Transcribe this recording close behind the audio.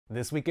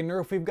This week in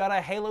Nerf, we've got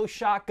a Halo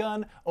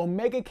shotgun,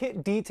 Omega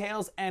kit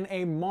details, and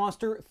a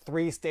monster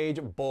 3-stage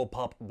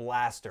Bullpup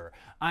blaster.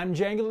 I'm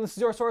Jangular, and this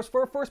is your source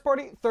for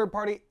first-party,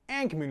 third-party,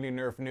 and community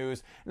Nerf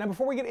news. Now,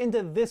 before we get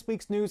into this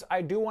week's news,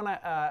 I do want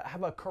to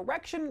have a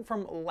correction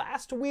from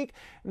last week.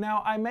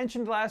 Now, I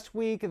mentioned last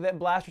week that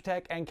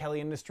Blastertech and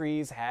Kelly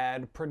Industries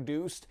had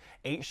produced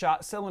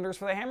 8-shot cylinders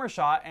for the Hammer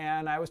Shot,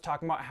 and I was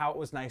talking about how it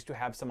was nice to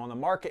have some on the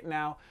market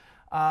now.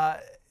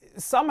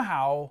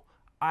 Somehow,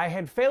 I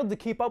had failed to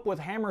keep up with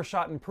Hammer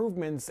Shot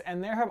improvements,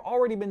 and there have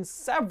already been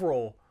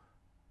several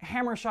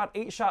Hammer Shot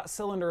 8-shot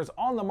cylinders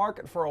on the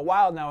market for a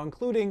while now,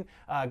 including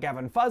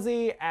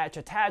GavinFuzzy,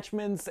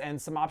 AtchAttachments,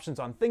 and some options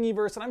on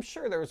Thingiverse, and I'm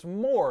sure there's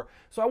more.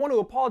 So I want to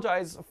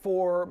apologize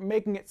for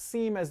making it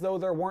seem as though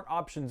there weren't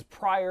options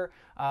prior.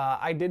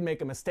 I did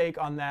make a mistake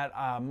on that.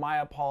 My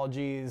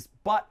apologies,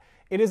 but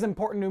it is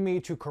important to me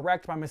to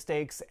correct my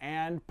mistakes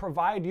and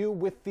provide you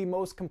with the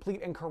most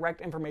complete and correct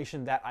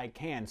information that I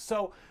can.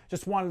 So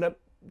just wanted to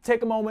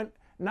take a moment,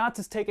 not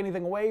to take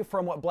anything away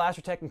from what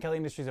Blastertech and Kelly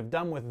Industries have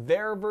done with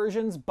their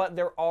versions, but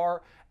there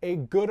are a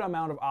good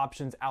amount of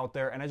options out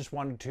there, and I just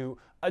wanted to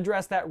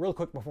address that real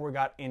quick before we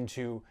got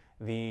into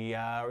the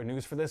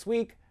news for this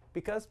week,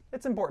 because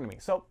it's important to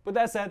me. So with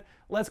that said,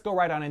 let's go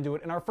right on into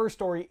it. And our first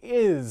story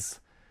is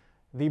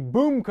the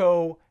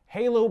Boomco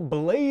Halo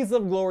Blaze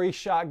of Glory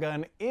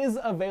shotgun is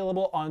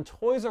available on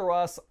Toys R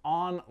Us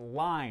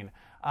online.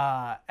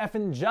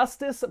 Effin'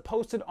 Justice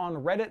posted on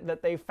Reddit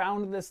that they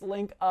found this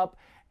link up,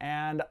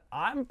 and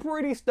I'm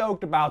pretty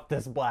stoked about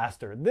this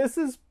blaster. This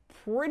is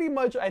pretty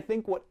much, I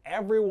think, what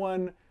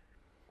everyone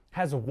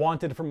has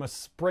wanted from a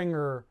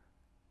Springer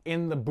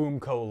in the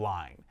Boomco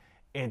line.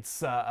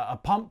 It's a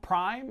pump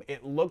prime,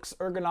 it looks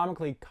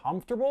ergonomically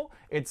comfortable,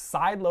 it's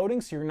side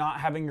loading so you're not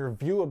having your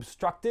view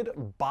obstructed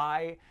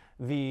by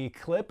the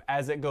clip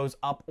as it goes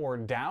up or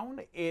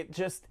down.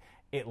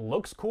 It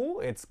looks cool,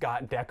 it's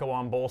got deco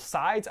on both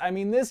sides. I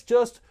mean, this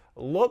just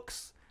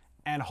looks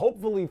and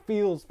hopefully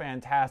feels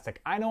fantastic.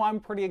 I know I'm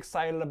pretty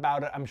excited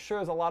about it. I'm sure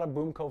there's a lot of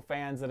Boomco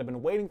fans that have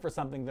been waiting for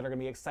something that are gonna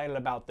be excited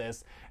about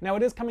this. Now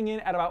it is coming in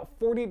at about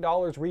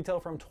 $40 retail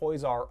from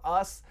Toys R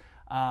Us.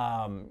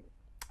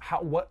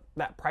 What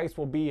that price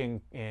will be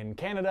in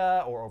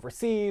Canada or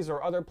overseas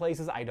or other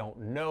places, I don't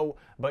know.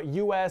 But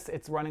US,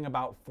 it's running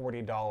about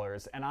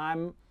 $40, and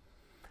I'm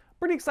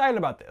pretty excited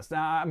about this.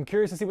 Now, I'm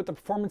curious to see what the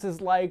performance is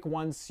like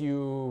once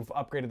you've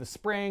upgraded the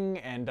spring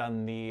and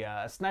done the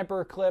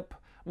sniper clip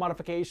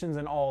modifications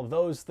and all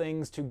those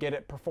things to get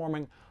it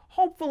performing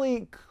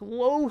hopefully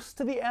close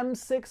to the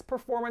M6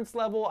 performance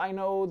level. I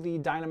know the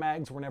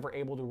Dynamags were never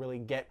able to really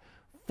get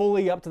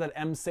fully up to that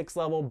M6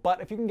 level, but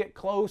if you can get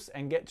close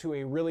and get to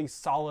a really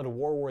solid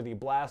war-worthy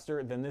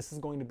blaster, then this is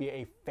going to be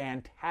a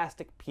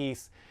fantastic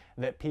piece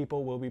that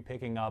people will be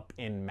picking up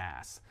in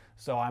mass.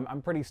 So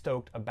I'm pretty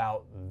stoked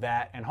about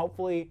that, and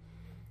hopefully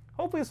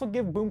this will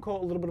give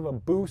Boomco a little bit of a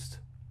boost.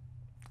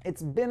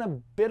 It's been a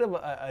bit of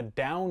a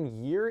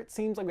down year. It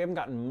seems like we haven't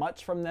gotten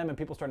much from them, and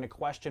people are starting to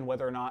question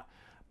whether or not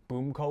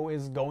Boomco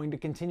is going to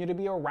continue to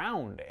be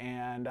around,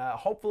 and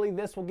hopefully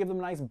this will give them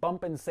a nice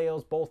bump in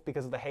sales, both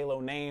because of the Halo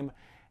name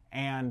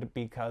and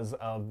because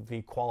of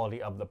the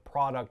quality of the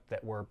product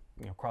that we're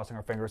crossing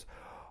our fingers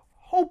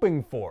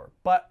hoping for.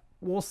 But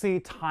we'll see,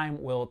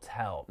 time will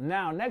tell.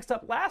 Now, next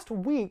up, last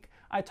week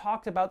I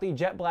talked about the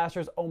Jet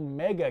Blaster's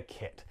Omega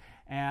kit,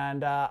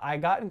 and I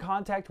got in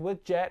contact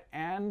with Jet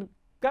and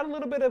got a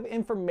little bit of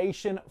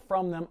information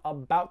from them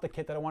about the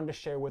kit that I wanted to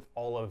share with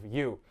all of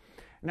you.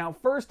 Now,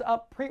 first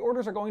up,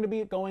 pre-orders are going to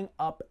be going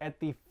up at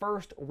the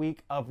first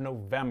week of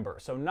November.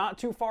 So not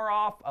too far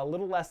off, a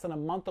little less than a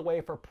month away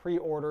for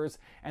pre-orders,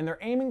 and they're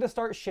aiming to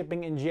start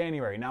shipping in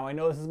January. Now, I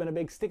know this has been a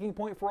big sticking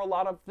point for a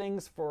lot of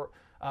things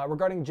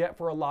regarding Jet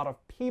for a lot of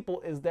people,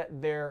 is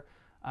that their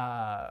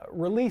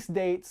release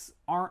dates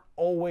aren't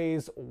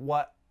always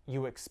what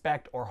you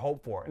expect or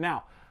hope for.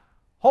 Now,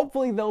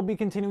 hopefully they'll be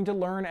continuing to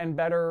learn and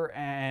better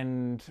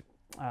and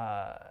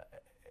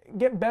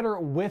get better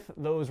with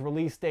those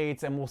release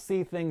dates, and we'll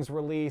see things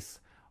release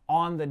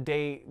on the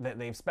date that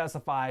they've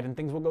specified and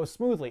things will go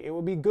smoothly. It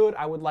would be good.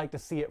 I would like to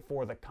see it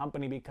for the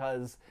company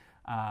because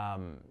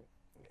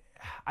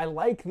I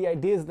like the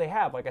ideas they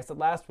have, like I said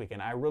last week,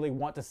 and I really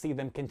want to see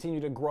them continue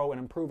to grow and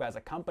improve as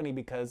a company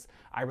because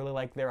I really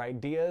like their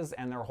ideas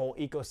and their whole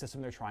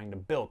ecosystem they're trying to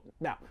build.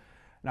 Now,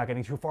 not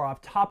getting too far off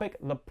topic,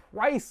 the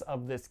price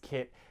of this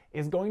kit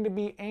is going to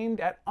be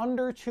aimed at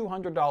under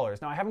 $200.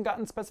 Now, I haven't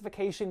gotten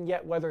specification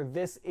yet whether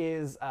this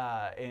is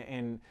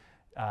in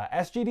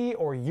SGD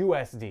or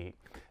USD.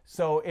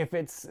 So if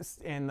it's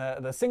in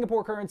the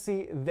Singapore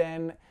currency,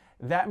 then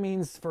that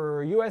means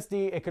for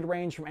USD, it could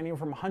range from anywhere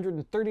from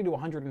 $130 to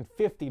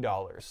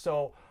 $150.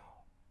 So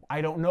I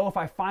don't know. If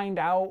I find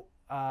out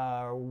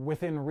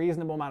within a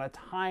reasonable amount of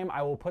time,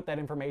 I will put that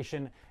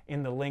information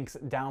in the links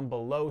down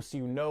below so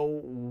you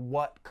know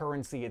what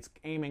currency it's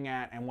aiming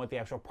at and what the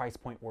actual price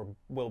point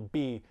will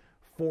be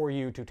for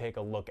you to take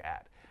a look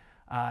at.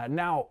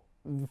 Now,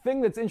 the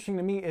thing that's interesting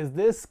to me is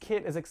this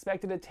kit is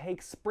expected to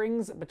take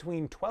springs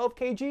between 12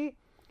 kg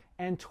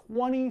and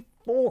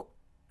 24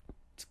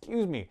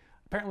 excuse me,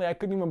 apparently I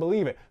couldn't even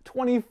believe it,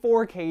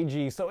 24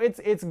 kg. So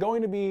it's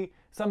going to be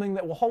something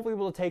that will hopefully be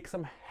able to take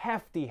some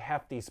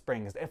hefty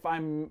springs. If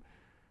I'm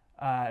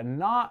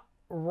not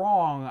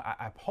wrong,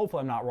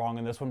 hopefully I'm not wrong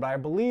in this one, but I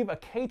believe a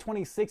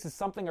K26 is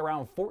something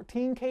around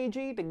 14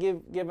 kg to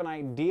give an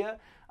idea.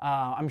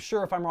 I'm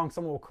sure if I'm wrong,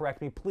 someone will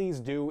correct me. Please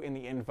do in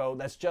the info.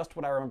 That's just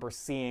what I remember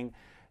seeing.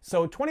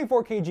 So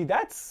 24 kg,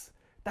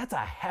 that's a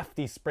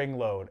hefty spring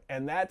load,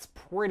 and that's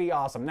pretty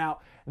awesome. Now,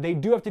 they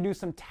do have to do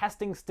some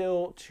testing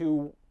still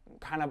to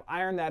kind of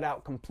iron that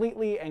out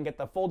completely and get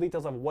the full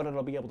details of what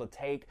it'll be able to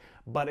take.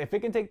 But if it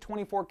can take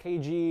 24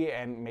 kg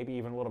and maybe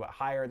even a little bit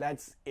higher,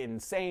 that's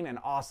insane and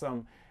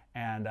awesome,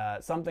 and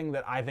something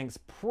that I think is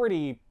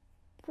pretty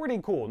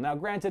cool. Now,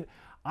 granted,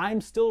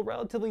 I'm still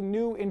relatively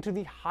new into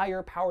the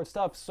higher powered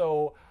stuff,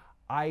 so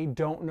I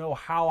don't know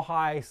how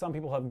high some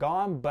people have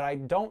gone, but I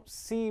don't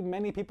see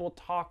many people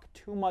talk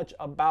too much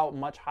about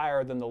much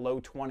higher than the low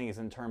 20s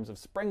in terms of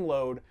spring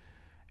load,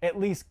 at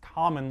least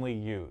commonly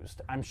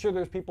used. I'm sure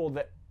there's people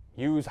that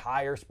use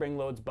higher spring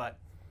loads, but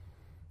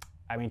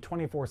I mean,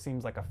 24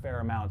 seems like a fair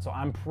amount, so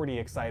I'm pretty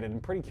excited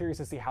and pretty curious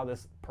to see how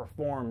this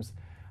performs.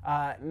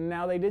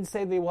 Now, they did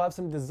say they will have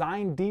some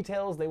design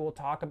details they will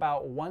talk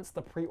about once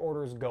the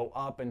pre-orders go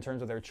up in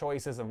terms of their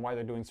choices and why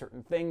they're doing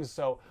certain things.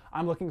 So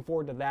I'm looking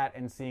forward to that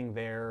and seeing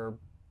their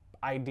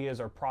ideas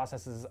or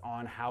processes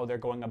on how they're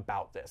going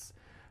about this.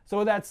 So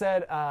with that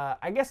said,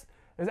 I guess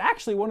there's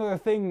actually one other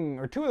thing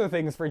or two other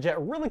things for Jet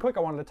really quick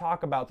I wanted to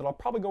talk about that I'll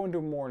probably go into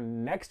more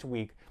next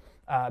week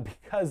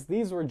because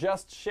these were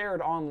just shared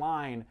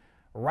online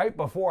right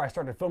before I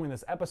started filming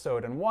this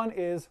episode. And one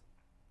is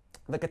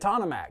the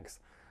katana mags.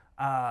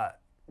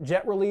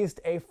 Jet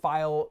released a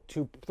file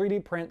to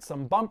 3D print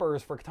some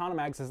bumpers for katana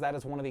mags, as that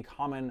is one of the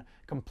common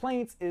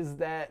complaints, is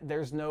that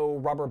there's no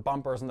rubber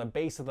bumpers on the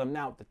base of them.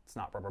 Now, it's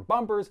not rubber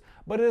bumpers,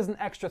 but it is an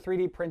extra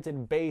 3D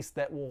printed base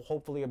that will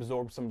hopefully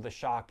absorb some of the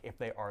shock if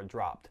they are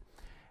dropped.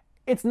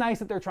 It's nice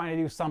that they're trying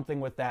to do something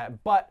with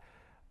that, but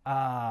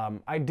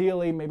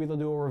ideally, maybe they'll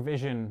do a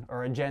revision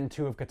or a Gen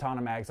 2 of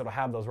katana mags that'll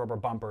have those rubber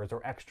bumpers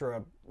or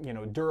extra,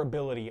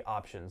 durability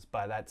options,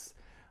 but that's...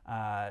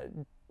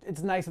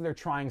 it's nice that they're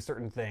trying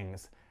certain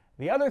things.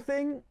 The other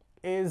thing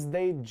is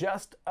they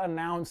just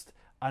announced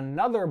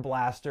another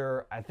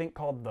blaster, I think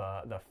called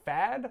the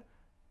Fab.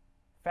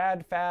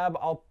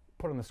 I'll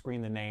put on the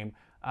screen the name.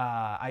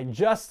 I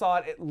just saw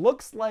it. It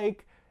looks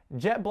like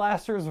Jet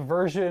Blaster's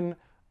version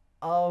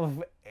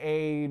of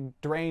a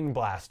Drain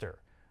Blaster.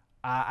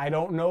 I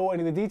don't know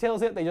any of the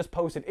details yet. They just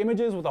posted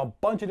images with a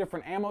bunch of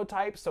different ammo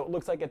types, so it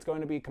looks like it's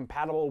going to be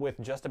compatible with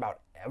just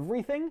about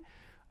everything.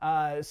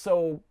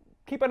 So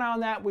keep an eye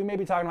on that. We may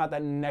be talking about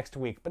that next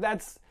week. But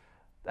that's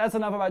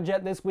enough about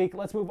Jet this week.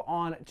 Let's move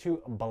on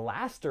to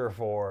Blaster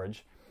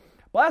Forge.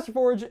 Blaster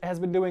Forge has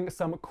been doing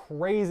some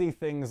crazy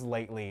things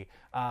lately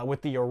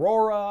with the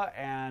Aurora,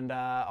 and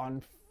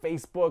on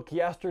Facebook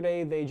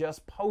yesterday they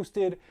just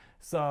posted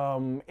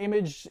some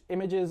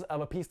images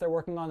of a piece they're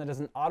working on that is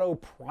an auto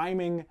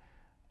priming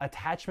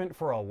attachment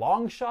for a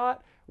Longshot,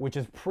 which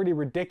is pretty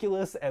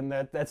ridiculous, and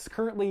that's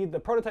currently, the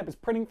prototype is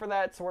printing for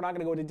that, so we're not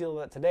going to go into detail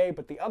with that today.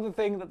 But the other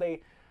thing that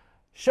they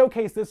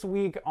showcased this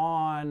week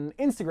on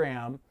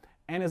Instagram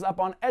and is up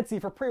on Etsy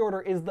for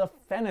pre-order is the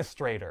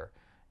Fenestrator.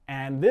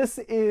 And this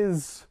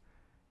is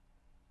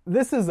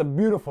a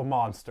beautiful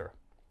monster.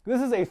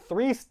 This is a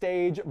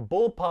 3-stage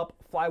Bullpup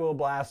flywheel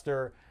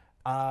blaster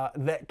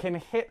that can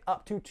hit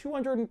up to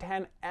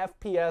 210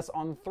 FPS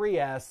on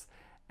 3S,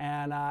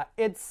 and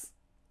it's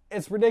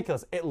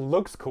ridiculous. It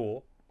looks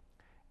cool.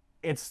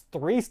 It's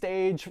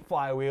 3-stage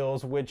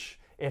flywheels, which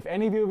if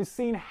any of you have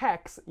seen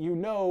Hex, you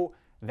know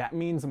that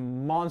means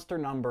monster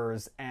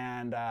numbers,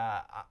 and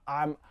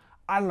I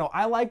don't know.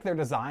 I like their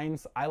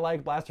designs. I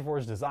like Blaster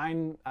Forge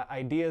design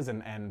ideas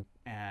and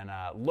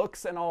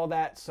looks and all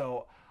that.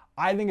 So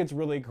I think it's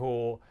really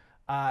cool.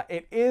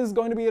 It is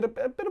going to be at a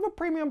bit of a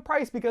premium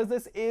price because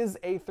this is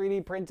a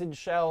 3D printed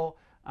shell.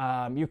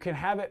 You can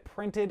have it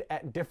printed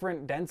at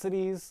different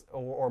densities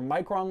or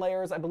micron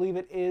layers, I believe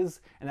it is,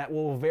 and that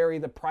will vary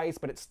the price.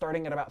 But it's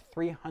starting at about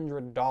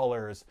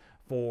 $300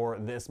 for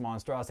this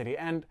monstrosity.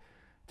 And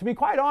to be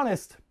quite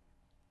honest,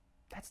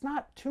 that's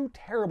not too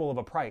terrible of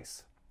a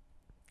price.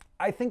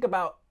 I think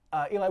about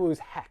Eli Wu's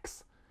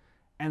Hex,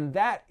 and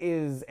that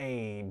is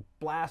a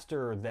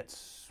blaster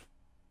that's,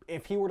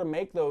 if he were to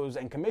make those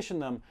and commission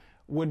them,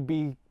 would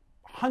be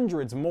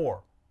hundreds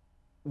more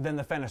than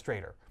the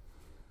Fenestrator.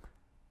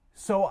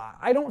 So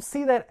I don't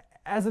see that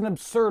as an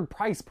absurd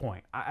price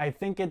point. I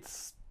think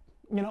it's,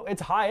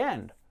 it's high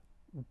end.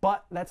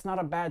 But that's not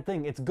a bad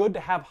thing. It's good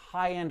to have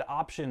high-end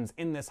options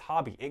in this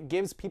hobby. It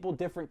gives people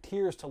different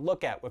tiers to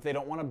look at if they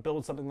don't want to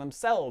build something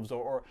themselves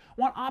or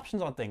want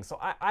options on things. So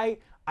I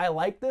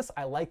like this.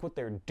 I like what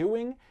they're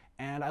doing,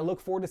 and I look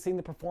forward to seeing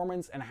the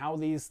performance and how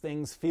these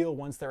things feel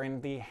once they're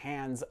in the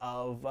hands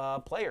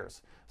of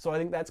players. So I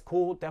think that's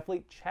cool.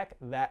 Definitely check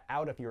that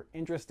out if you're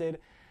interested.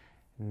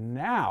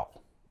 Now,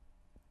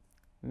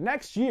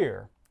 next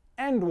year,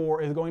 End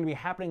War is going to be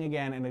happening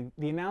again, and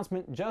the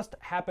announcement just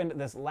happened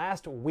this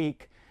last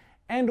week,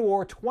 End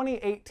War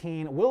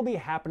 2018 will be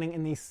happening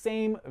in the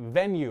same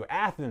venue,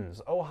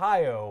 Athens,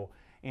 Ohio,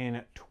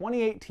 in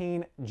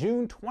 2018,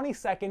 June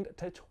 22nd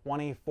to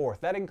 24th.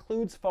 That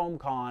includes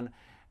FoamCon,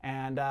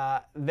 and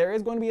there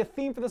is going to be a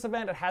theme for this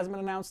event. It hasn't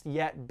been announced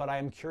yet, but I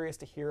am curious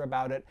to hear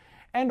about it.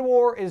 End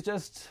War is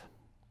just,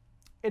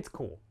 it's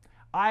cool.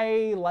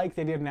 I like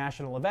the idea of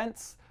national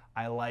events.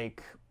 I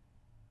like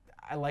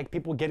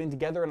people getting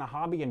together in a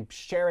hobby and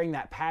sharing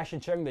that passion,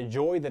 sharing the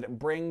joy that it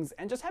brings,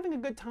 and just having a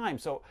good time.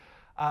 So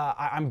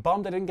I'm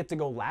bummed I didn't get to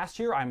go last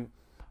year. I'm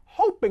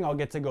hoping I'll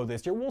get to go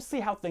this year. We'll see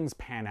how things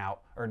pan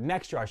out, or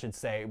next year I should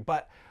say,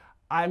 but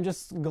I'm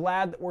just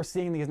glad that we're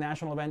seeing these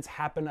national events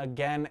happen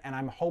again, and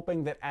I'm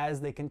hoping that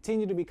as they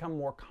continue to become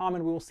more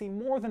common, we will see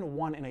more than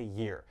one in a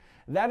year.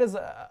 That is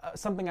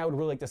something I would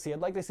really like to see. I'd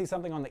like to see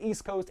something on the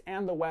East Coast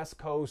and the West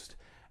Coast,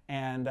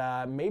 and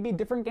maybe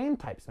different game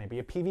types, maybe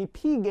a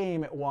PvP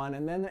game at one,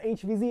 and then the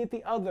HVZ at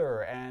the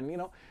other, and you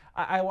know,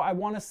 I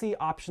want to see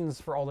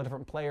options for all the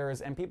different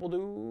players, and people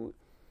do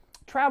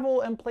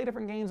travel and play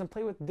different games and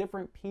play with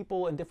different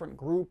people and different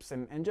groups,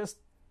 and just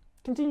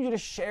continue to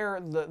share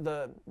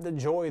the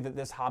joy that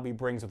this hobby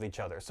brings with each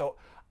other. So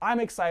I'm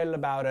excited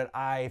about it.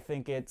 I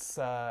think it's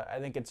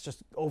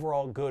just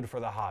overall good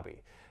for the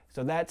hobby.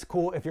 So that's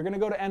cool. If you're going to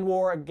go to End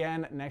War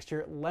again next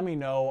year, let me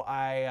know.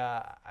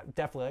 I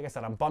definitely, like I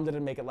said, I'm bummed I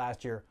didn't make it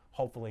last year.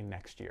 Hopefully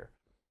next year.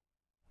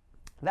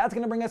 That's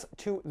going to bring us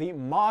to the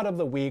mod of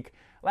the week.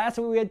 Last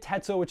week we had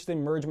Tetsuo, which is a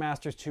Merge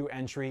Masters 2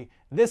 entry.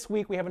 This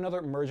week we have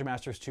another Merge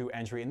Masters 2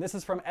 entry, and this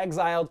is from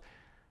X-iled.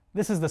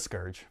 This is the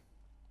Scourge.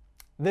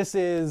 This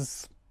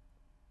is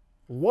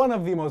one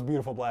of the most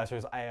beautiful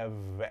blasters I have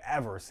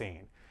ever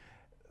seen.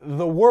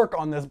 The work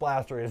on this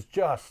blaster is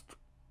just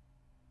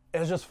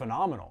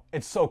phenomenal.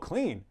 It's so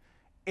clean.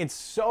 It's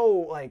so,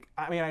 like,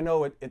 I mean, I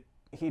know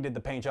he did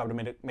the paint job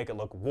to make it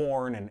look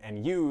worn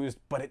and used,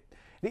 but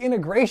the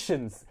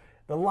integrations,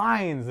 the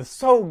lines is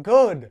so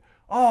good.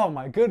 Oh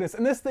my goodness.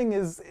 And this thing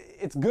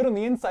it's good on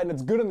the inside and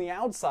it's good on the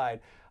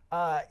outside.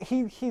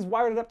 He's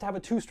wired it up to have a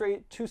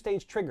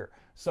two-stage trigger.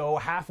 So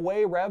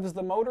halfway revs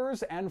the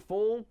motors and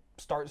full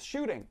starts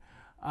shooting.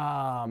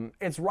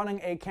 It's running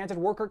a canted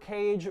worker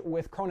cage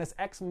with Cronus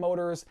X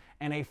motors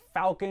and a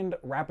Falconed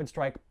Rapid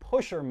Strike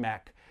pusher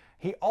mech.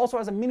 He also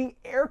has a mini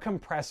air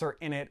compressor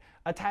in it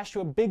attached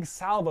to a big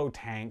salvo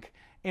tank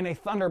in a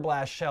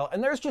Thunderblast shell.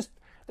 And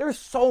there's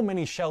so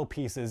many shell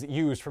pieces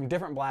used from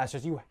different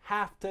blasters. You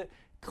have to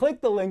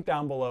click the link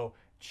down below.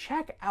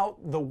 Check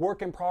out the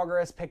work in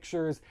progress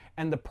pictures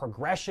and the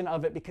progression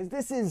of it, because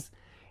this is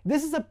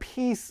a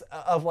piece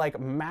of like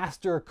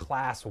master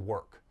class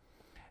work.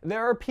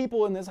 There are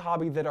people in this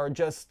hobby that are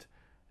just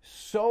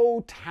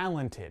so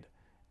talented,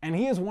 and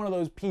he is one of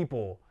those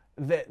people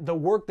that the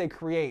work they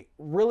create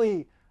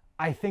really,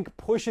 I think,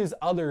 pushes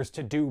others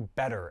to do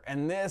better.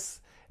 And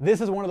this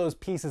is one of those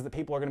pieces that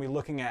people are going to be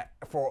looking at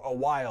for a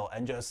while,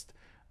 and just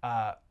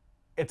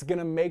it's going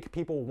to make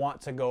people want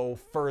to go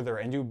further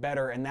and do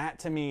better, and that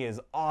to me is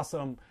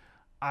awesome.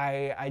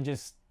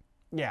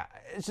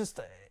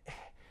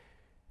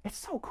 It's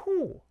so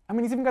cool. I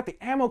mean, he's even got the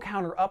ammo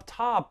counter up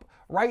top,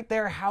 right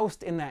there,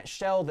 housed in that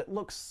shell that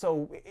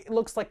it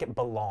looks like it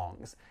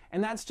belongs.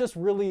 And that's just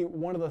really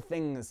one of the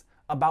things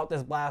about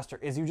this blaster,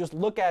 is you just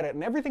look at it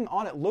and everything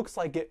on it looks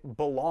like it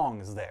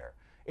belongs there.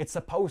 It's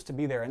supposed to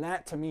be there, and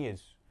that to me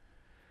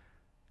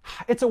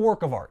it's a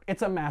work of art.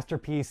 It's a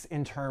masterpiece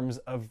in terms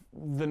of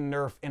the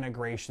Nerf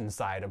integration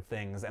side of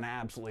things, and I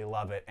absolutely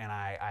love it. And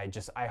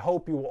I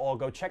hope you will all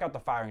go check out the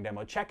firing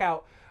demo. Check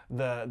out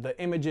the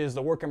images,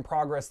 the work in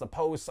progress, the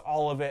posts,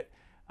 all of it.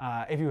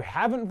 If you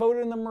haven't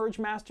voted in the Merge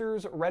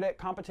Masters Reddit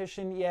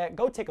competition yet,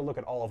 go take a look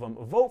at all of them.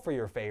 Vote for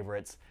your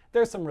favorites.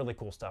 There's some really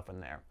cool stuff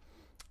in there.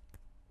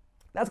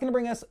 That's going to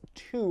bring us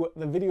to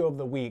the video of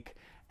the week.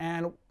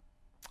 And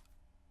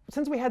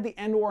since we had the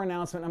End War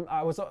announcement,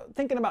 I was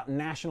thinking about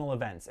national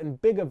events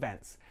and big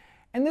events.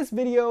 And this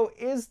video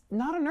is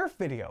not a Nerf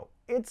video.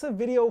 It's a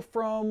video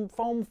from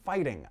foam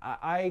fighting.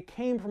 I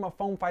came from a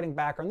foam fighting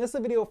background. This is a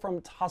video from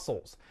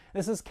Tussles.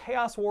 This is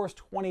Chaos Wars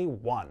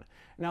 21.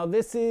 Now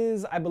this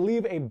is, I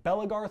believe, a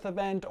Belagarth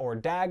event or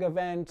DAG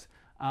event,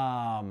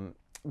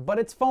 but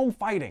it's foam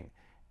fighting.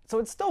 So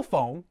it's still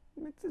foam.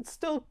 It's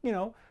still, you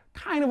know,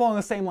 kind of along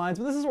the same lines,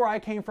 but this is where I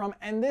came from.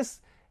 And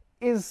this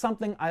is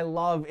something I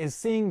love, is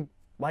seeing,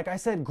 like I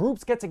said,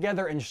 groups get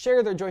together and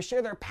share their joy,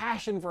 share their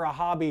passion for a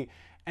hobby.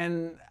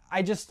 And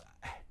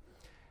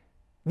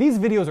these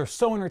videos are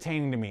so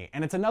entertaining to me,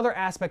 and it's another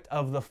aspect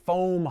of the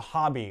foam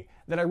hobby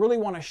that I really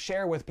want to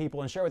share with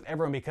people and share with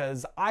everyone,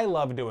 because I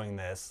love doing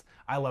this.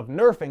 I love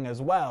nerfing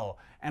as well,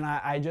 and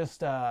I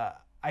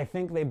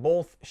think they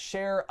both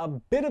share a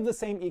bit of the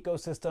same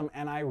ecosystem,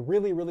 and I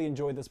really, really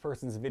enjoy this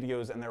person's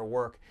videos and their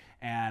work.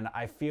 And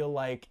I feel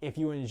like if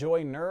you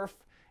enjoy Nerf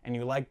and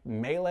you like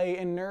Melee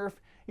in Nerf,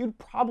 you'd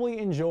probably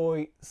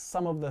enjoy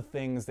some of the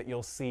things that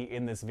you'll see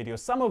in this video.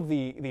 Some of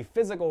the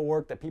physical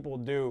work that people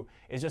do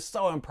is just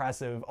so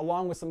impressive,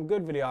 along with some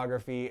good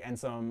videography and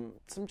some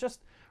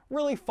just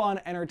really fun,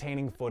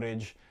 entertaining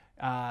footage.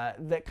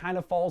 that kind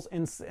of falls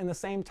in the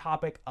same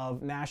topic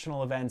of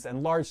national events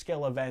and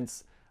large-scale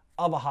events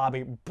of a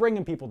hobby,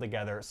 bringing people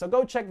together. So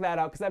go check that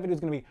out, because that video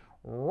is going to be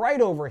right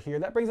over here.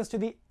 That brings us to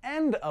the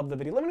end of the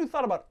video. Let me know what you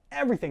thought about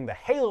everything: the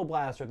Halo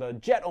Blaster, the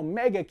Jet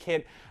Omega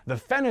kit, the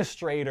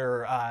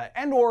Fenestrator,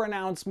 Endor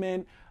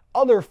announcement,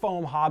 other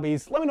foam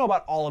hobbies. Let me know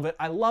about all of it.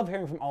 I love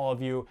hearing from all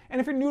of you. And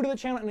if you're new to the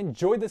channel and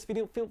enjoyed this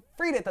video, feel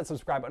free to hit that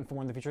subscribe button for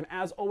more in the future. And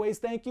as always,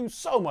 thank you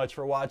so much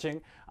for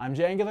watching. I'm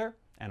Jangular,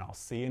 and I'll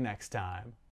see you next time.